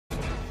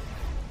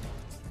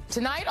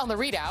Tonight on the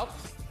Readout.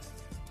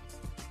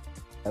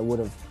 I would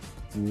have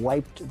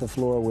wiped the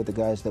floor with the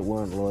guys that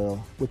weren't loyal,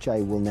 which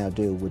I will now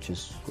do, which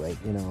is great.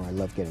 You know, I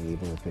love getting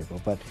even with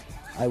people, but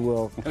I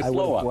will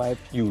wipe.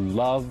 You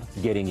love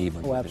getting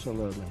even. Oh,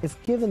 absolutely.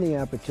 If given the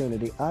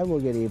opportunity, I will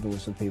get even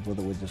with some people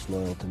that were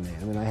disloyal to me.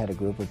 I mean, I had a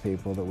group of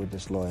people that were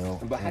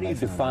disloyal. But how do you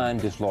define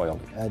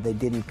disloyalty? They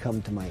didn't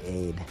come to my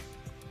aid.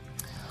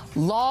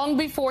 Long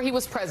before he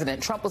was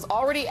president, Trump was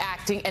already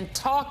acting and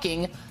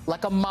talking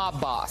like a mob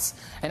boss.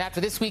 And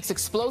after this week's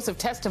explosive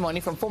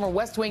testimony from former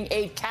West Wing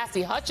aide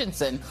Cassidy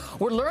Hutchinson,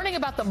 we're learning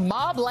about the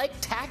mob-like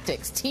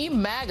tactics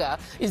Team MAGA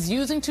is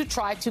using to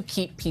try to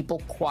keep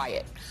people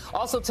quiet.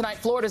 Also tonight,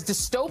 Florida's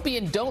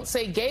dystopian Don't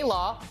Say Gay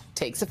law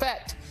takes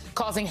effect,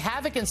 causing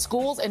havoc in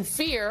schools and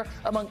fear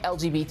among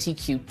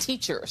LGBTQ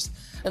teachers.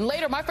 And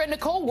later, my friend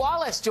Nicole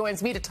Wallace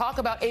joins me to talk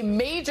about a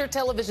major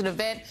television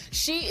event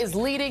she is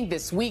leading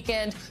this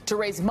weekend to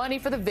raise money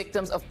for the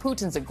victims of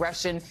Putin's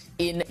aggression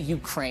in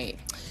Ukraine.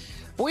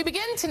 But we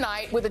begin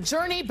tonight with a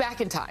journey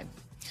back in time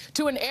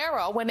to an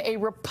era when a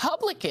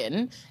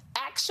Republican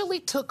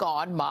actually took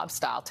on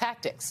mob-style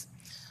tactics.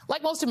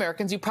 Like most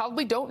Americans, you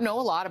probably don't know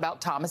a lot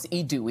about Thomas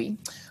E. Dewey,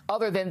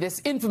 other than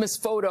this infamous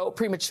photo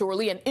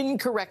prematurely and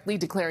incorrectly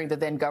declaring the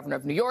then governor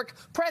of New York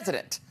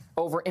president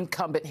over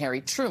incumbent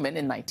Harry Truman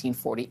in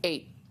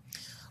 1948.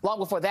 Long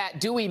before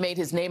that, Dewey made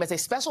his name as a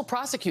special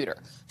prosecutor,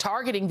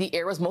 targeting the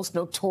era's most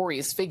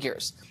notorious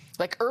figures,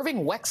 like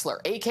Irving Wexler,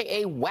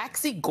 a.k.a.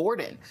 Waxy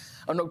Gordon,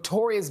 a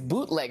notorious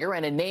bootlegger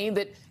and a name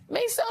that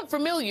may sound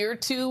familiar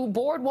to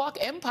Boardwalk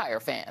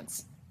Empire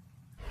fans.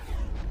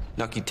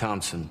 Nucky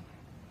Thompson,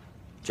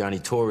 Johnny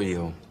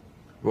Torrio,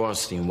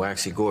 Rothstein,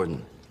 Waxy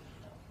Gordon.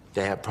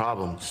 They have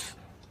problems.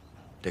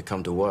 They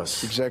come to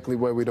us. Exactly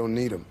why we don't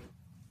need them.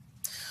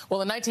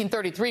 Well, in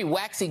 1933,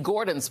 Waxy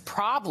Gordon's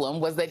problem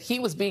was that he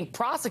was being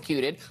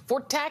prosecuted for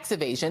tax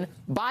evasion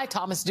by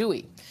Thomas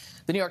Dewey.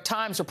 The New York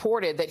Times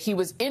reported that he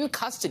was in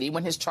custody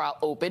when his trial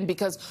opened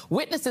because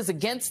witnesses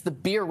against the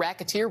beer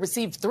racketeer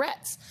received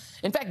threats.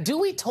 In fact,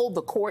 Dewey told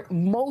the court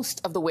most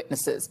of the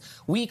witnesses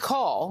we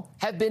call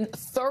have been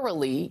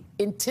thoroughly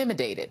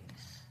intimidated.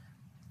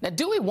 Now,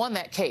 Dewey won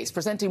that case,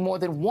 presenting more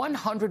than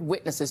 100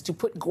 witnesses to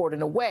put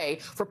Gordon away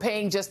for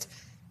paying just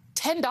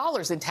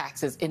 $10 in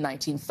taxes in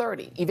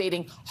 1930,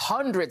 evading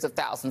hundreds of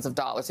thousands of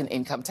dollars in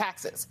income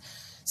taxes.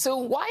 So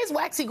why is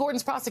Waxy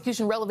Gordon's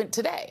prosecution relevant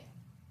today?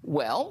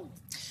 Well,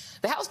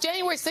 the House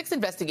January 6th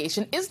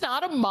investigation is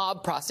not a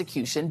mob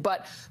prosecution,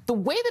 but the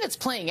way that it's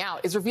playing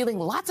out is revealing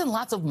lots and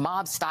lots of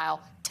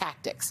mob-style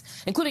tactics,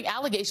 including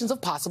allegations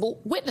of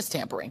possible witness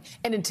tampering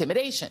and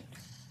intimidation.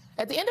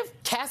 At the end of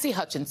Cassidy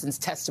Hutchinson's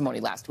testimony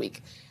last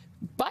week,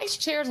 Vice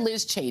Chair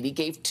Liz Cheney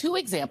gave two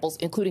examples,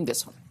 including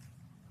this one.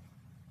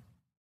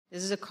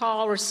 This is a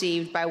call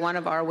received by one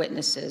of our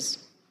witnesses.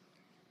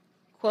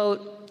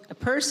 Quote, "A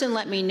person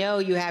let me know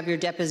you have your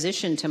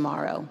deposition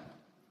tomorrow.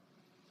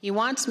 He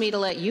wants me to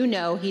let you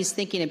know he's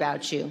thinking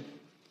about you.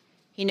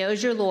 He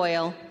knows you're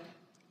loyal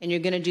and you're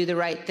going to do the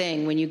right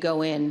thing when you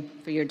go in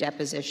for your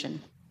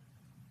deposition."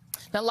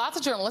 Now, lots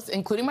of journalists,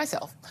 including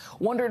myself,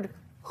 wondered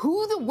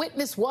who the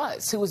witness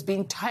was who was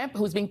being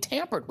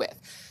tampered with,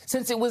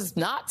 since it was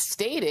not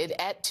stated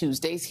at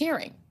Tuesday's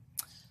hearing.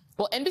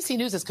 Well, NBC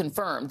News has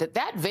confirmed that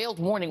that veiled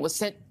warning was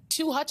sent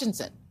to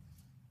Hutchinson.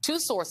 Two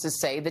sources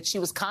say that she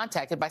was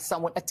contacted by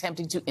someone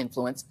attempting to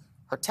influence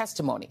her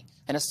testimony.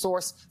 And a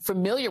source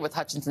familiar with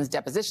Hutchinson's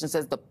deposition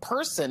says the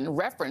person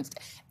referenced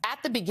at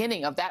the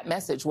beginning of that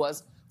message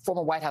was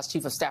former White House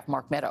Chief of Staff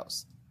Mark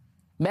Meadows.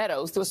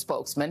 Meadows, through a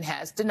spokesman,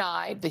 has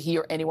denied that he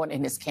or anyone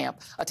in his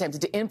camp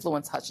attempted to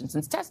influence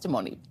Hutchinson's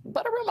testimony.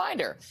 But a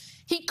reminder,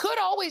 he could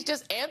always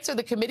just answer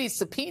the committee's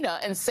subpoena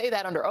and say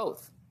that under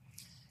oath.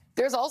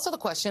 There's also the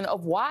question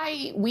of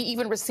why we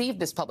even received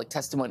this public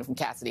testimony from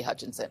Cassidy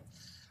Hutchinson.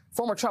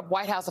 Former Trump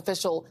White House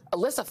official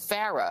Alyssa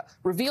Farah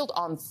revealed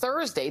on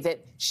Thursday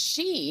that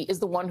she is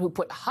the one who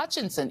put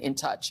Hutchinson in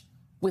touch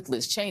with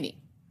Liz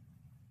Cheney.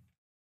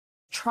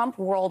 Trump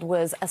world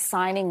was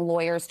assigning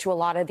lawyers to a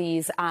lot of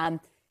these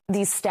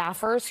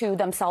staffers who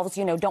themselves,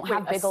 don't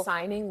have big...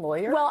 Assigning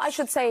lawyers? Well, I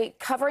should say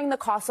covering the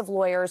cost of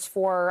lawyers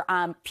for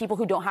people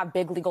who don't have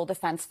big legal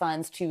defense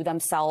funds to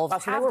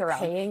themselves. So they were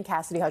paying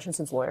Cassidy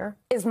Hutchinson's lawyer?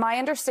 Is my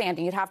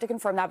understanding. You'd have to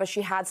confirm that, but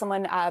she had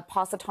someone,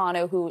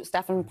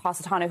 Stephan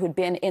Positano, who'd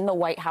been in the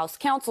White House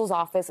counsel's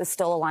office, is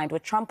still aligned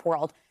with Trump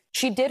world.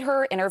 She did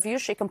her interview.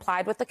 She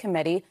complied with the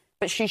committee,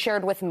 but she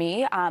shared with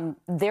me,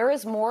 there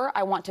is more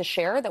I want to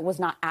share that was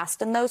not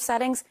asked in those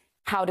settings.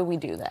 How do we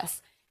do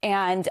this?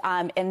 And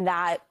in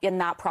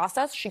that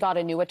process, she got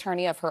a new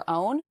attorney of her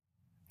own.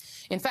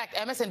 In fact,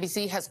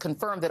 MSNBC has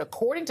confirmed that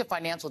according to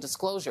financial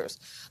disclosures,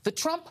 the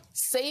Trump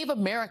Save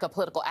America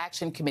Political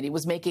Action Committee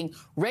was making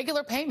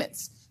regular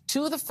payments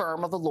to the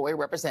firm of the lawyer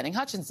representing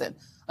Hutchinson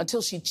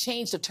until she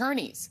changed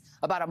attorneys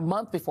about a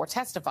month before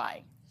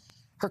testifying.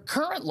 Her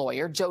current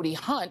lawyer, Jody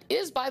Hunt,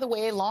 is, by the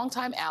way, a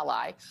longtime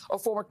ally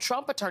of former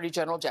Trump Attorney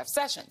General Jeff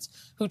Sessions,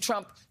 who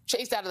Trump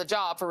chased out of the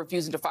job for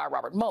refusing to fire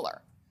Robert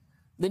Mueller.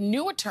 The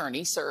new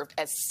attorney served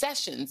as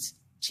Sessions'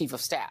 chief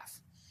of staff.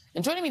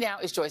 And joining me now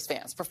is Joyce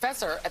Vance,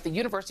 professor at the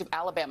University of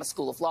Alabama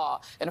School of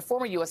Law and a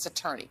former U.S.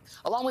 attorney,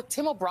 along with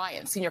Tim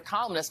O'Brien, senior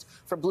columnist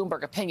for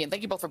Bloomberg Opinion.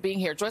 Thank you both for being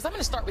here. Joyce, I'm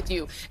going to start with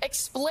you.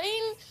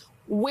 Explain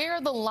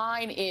where the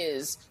line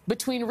is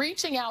between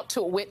reaching out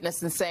to a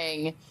witness and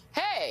saying,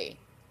 hey,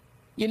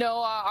 you know,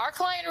 our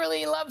client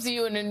really loves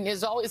you and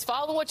is always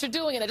following what you're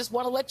doing, and I just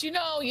want to let you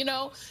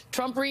know,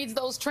 Trump reads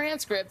those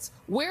transcripts.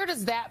 Where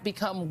does that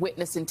become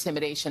witness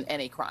intimidation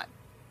and a crime?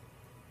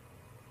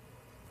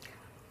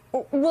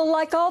 Well,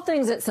 like all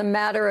things, it's a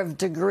matter of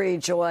degree,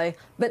 Joy.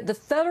 But the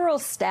federal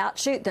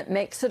statute that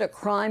makes it a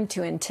crime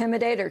to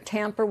intimidate or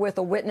tamper with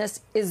a witness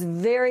is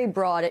very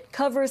broad. It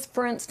covers,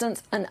 for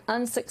instance, an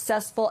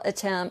unsuccessful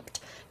attempt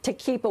to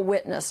keep a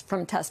witness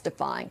from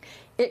testifying.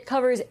 It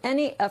covers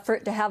any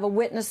effort to have a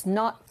witness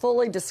not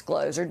fully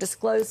disclose or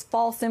disclose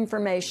false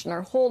information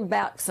or hold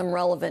back some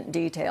relevant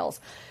details.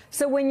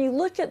 So when you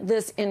look at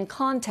this in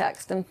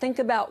context and think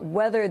about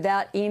whether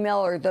that email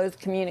or those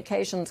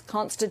communications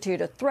constitute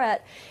a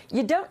threat,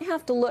 you don't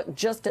have to look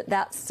just at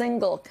that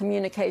single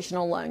communication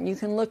alone. You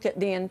can look at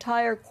the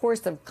entire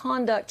course of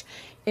conduct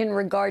in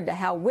regard to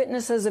how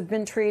witnesses have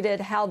been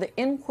treated, how the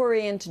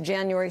inquiry into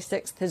January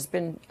 6th has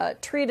been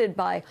treated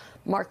by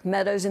Mark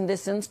Meadows in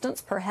this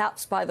instance,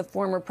 perhaps by the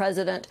former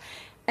president.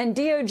 And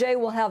DOJ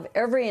will have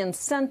every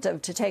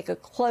incentive to take a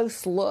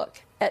close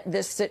look at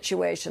this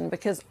situation,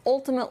 because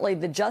ultimately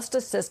the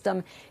justice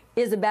system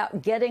is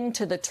about getting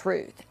to the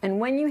truth. And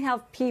when you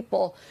have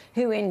people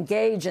who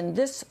engage in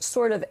this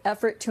sort of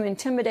effort to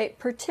intimidate,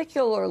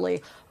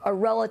 particularly a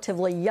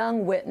relatively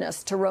young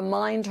witness, to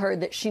remind her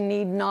that she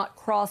need not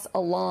cross a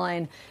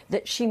line,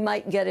 that she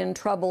might get in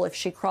trouble if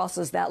she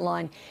crosses that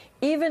line,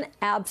 even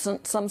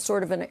absent some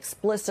sort of an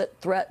explicit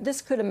threat,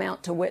 this could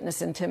amount to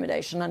witness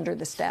intimidation under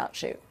the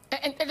statute.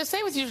 And to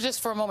stay with you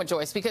just for a moment,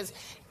 Joyce, because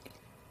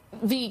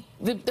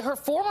her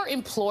former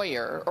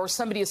employer or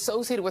somebody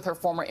associated with her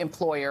former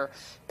employer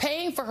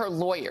paying for her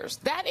lawyers,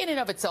 that in and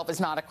of itself is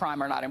not a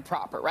crime or not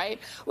improper, right?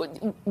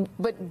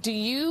 But do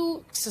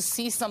you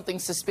see something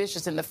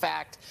suspicious in the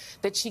fact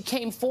that she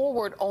came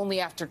forward only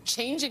after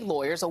changing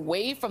lawyers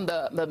away from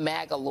the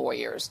MAGA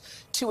lawyers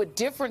to a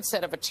different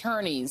set of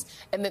attorneys,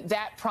 and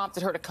that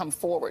prompted her to come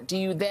forward? Do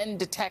you then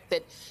detect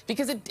that,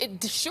 because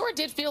it sure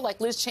did feel like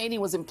Liz Cheney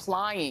was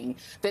implying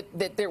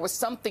that there was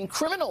something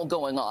criminal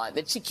going on,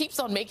 that she keeps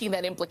on making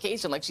that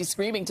implication, like she's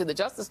screaming to the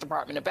Justice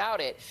Department about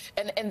it,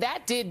 and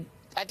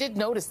I did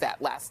notice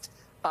that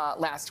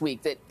last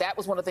week, that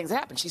was one of the things that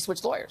happened. She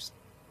switched lawyers.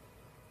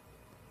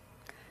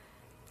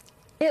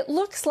 It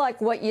looks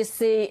like what you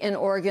see in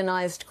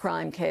organized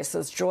crime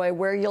cases, Joy,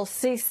 where you'll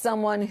see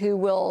someone who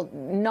will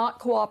not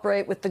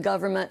cooperate with the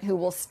government, who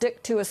will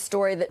stick to a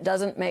story that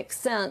doesn't make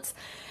sense.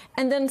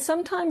 And then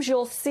sometimes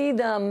you'll see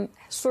them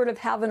sort of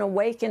have an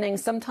awakening.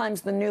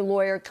 Sometimes the new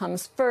lawyer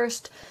comes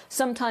first.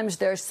 Sometimes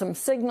there's some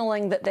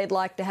signaling that they'd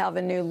like to have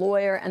a new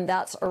lawyer, and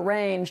that's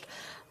arranged.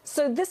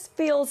 So this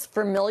feels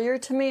familiar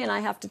to me, and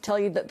I have to tell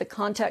you that the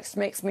context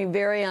makes me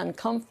very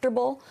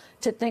uncomfortable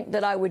to think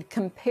that I would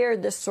compare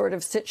this sort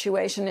of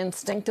situation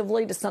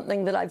instinctively to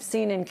something that I've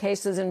seen in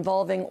cases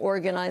involving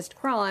organized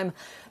crime.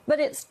 But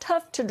it's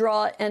tough to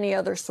draw any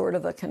other sort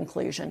of a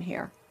conclusion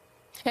here.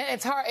 And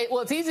it's hard.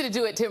 Well, it's easy to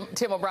do it,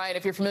 Tim O'Brien,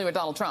 if you're familiar with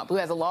Donald Trump, who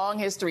has a long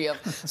history of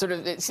sort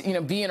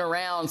of, being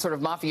around sort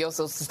of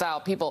mafioso-style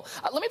people.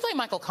 Let me play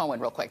Michael Cohen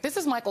real quick. This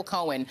is Michael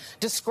Cohen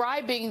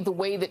describing the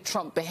way that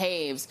Trump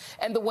behaves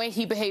and the way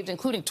he behaved,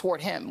 including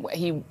toward him.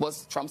 He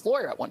was Trump's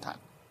lawyer at one time.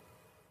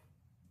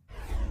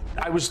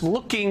 I was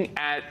looking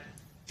at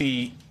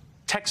the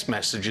text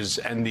messages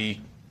and the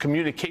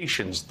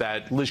communications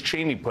that Liz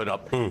Cheney put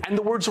up, and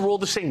the words are all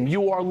the same.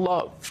 You are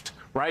loved.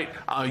 Right?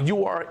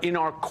 You are in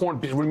our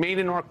corner. Remain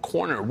in our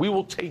corner. We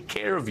will take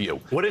care of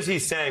you. What is he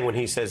saying when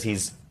he says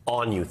he's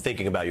on you,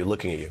 thinking about you,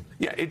 looking at you?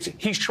 Yeah,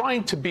 he's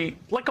trying to be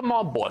like a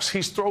mob boss.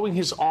 He's throwing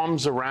his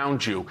arms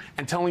around you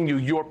and telling you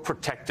you're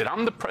protected.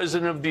 I'm the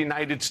president of the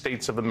United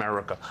States of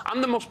America.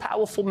 I'm the most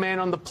powerful man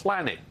on the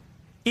planet.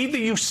 Either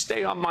you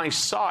stay on my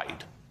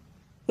side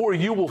or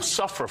you will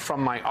suffer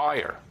from my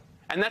ire.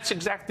 And that's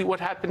exactly what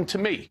happened to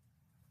me.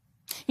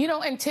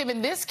 And Tim,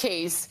 in this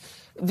case,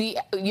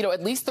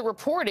 at least the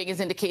reporting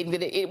is indicating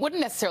that it wouldn't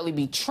necessarily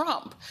be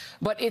Trump,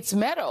 but it's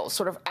Meadows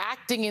sort of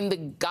acting in the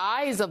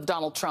guise of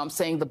Donald Trump,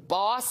 saying the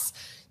boss,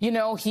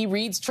 he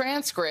reads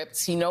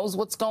transcripts, he knows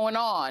what's going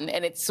on,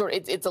 and it's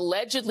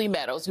allegedly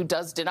Meadows who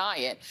does deny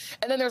it.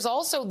 And then there's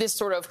also this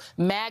sort of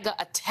MAGA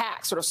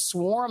attack, sort of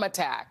swarm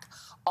attack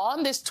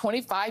on this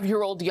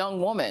 25-year-old young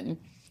woman.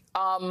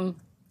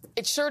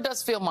 It sure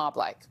does feel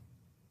mob-like.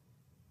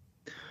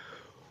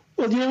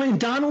 Well, in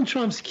Donald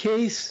Trump's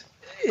case,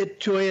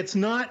 Joy, it's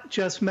not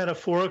just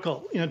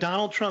metaphorical.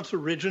 Donald Trump's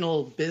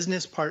original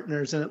business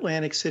partners in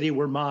Atlantic City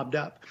were mobbed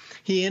up.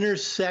 He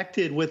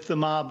intersected with the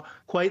mob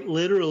quite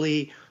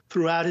literally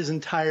throughout his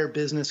entire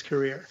business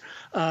career.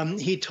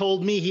 He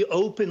told me he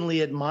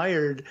openly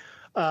admired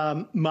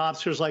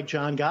mobsters like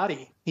John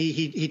Gotti.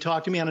 He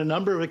talked to me on a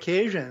number of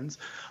occasions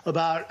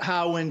about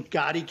how when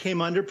Gotti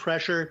came under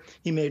pressure,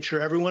 he made sure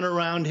everyone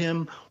around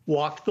him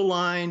walked the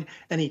line,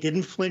 and he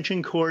didn't flinch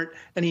in court,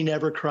 and he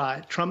never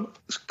cried. Trump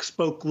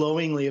spoke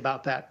glowingly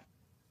about that.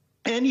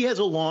 And he has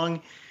a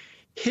long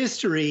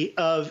history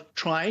of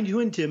trying to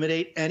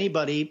intimidate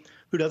anybody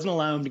who doesn't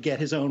allow him to get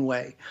his own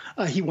way.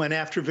 He went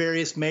after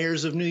various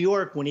mayors of New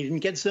York when he didn't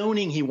get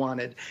zoning he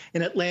wanted.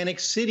 In Atlantic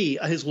City,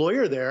 his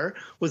lawyer there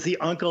was the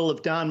uncle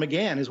of Don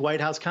McGahn, his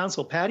White House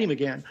counsel, Patty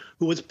McGahn,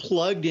 who was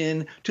plugged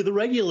in to the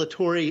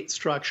regulatory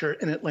structure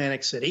in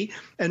Atlantic City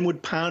and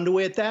would pound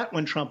away at that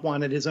when Trump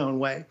wanted his own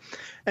way.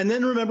 And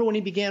then remember when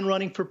he began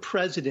running for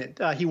president,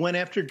 he went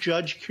after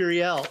Judge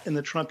Curiel in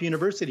the Trump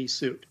University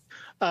suit.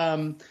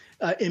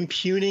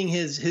 Impugning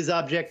his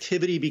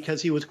objectivity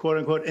because he was, quote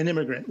unquote, an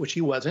immigrant, which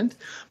he wasn't.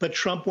 But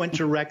Trump went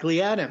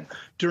directly at him.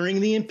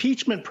 During the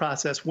impeachment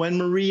process, when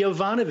Marie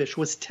Yovanovitch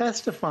was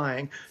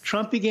testifying,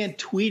 Trump began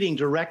tweeting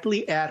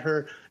directly at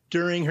her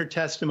during her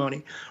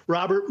testimony.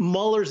 Robert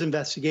Mueller's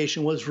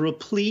investigation was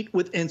replete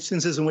with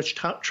instances in which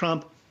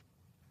Trump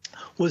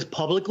was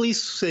publicly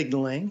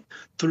signaling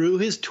through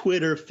his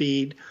Twitter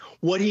feed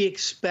what he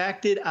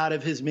expected out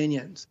of his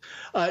minions.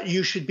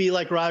 You should be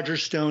like Roger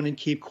Stone and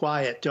keep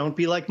quiet. Don't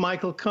be like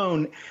Michael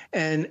Cohen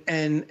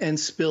and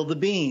spill the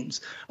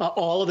beans.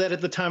 All of that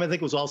at the time, I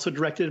think, was also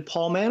directed at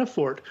Paul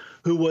Manafort,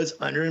 who was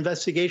under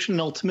investigation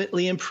and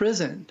ultimately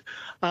imprisoned.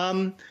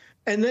 And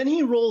then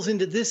he rolls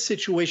into this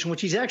situation, which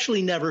he's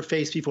actually never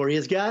faced before. He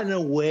has gotten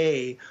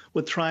away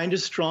with trying to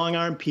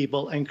strong-arm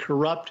people and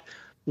corrupt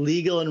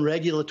legal and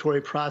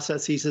regulatory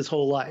processes his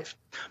whole life.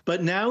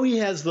 But now he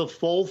has the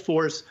full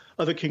force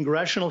of a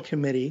congressional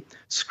committee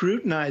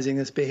scrutinizing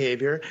this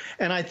behavior,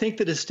 and I think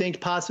the distinct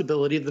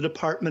possibility of the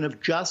Department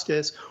of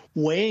Justice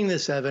weighing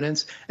this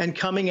evidence and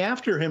coming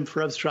after him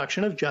for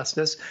obstruction of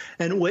justice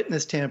and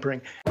witness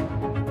tampering.